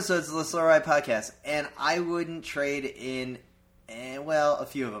 100 episodes of the Slow Ride Podcast, and I wouldn't trade in. Well, a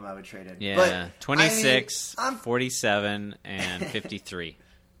few of them I would trade in. Yeah, but, 26, 47, and 53.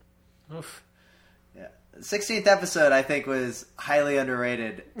 Oof. Yeah, 16th episode I think was highly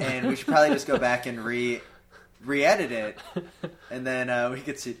underrated, and we should probably just go back and re-edit it, and then we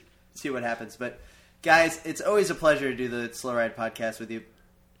could see what happens. But guys, it's always a pleasure to do the Slow Ride Podcast with you.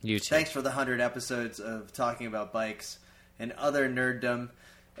 You too. Thanks for the 100 episodes of talking about bikes and other nerddom.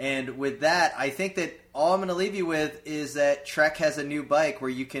 And with that, I think that all I'm going to leave you with is that Trek has a new bike where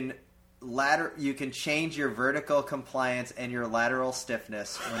you can change your vertical compliance and your lateral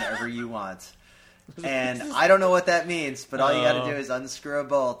stiffness whenever you want. And I don't know what that means, but all you got to do is unscrew a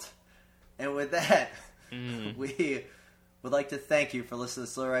bolt. And with that, we would like to thank you for listening to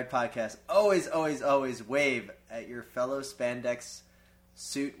the Slow Ride Podcast. Always, always, always wave at your fellow spandex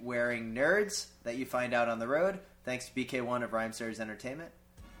suit-wearing nerds that you find out on the road. Thanks to BK1 of Rhymesters Entertainment.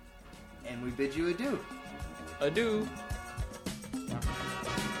 And we bid you adieu. Adieu.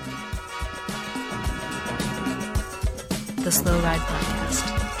 The Slow Ride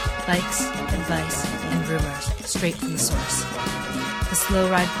Podcast. Bikes, advice, and rumors straight from the source.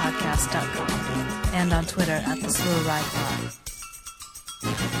 TheSlowRidePodcast.com and on Twitter at TheSlowRidePod.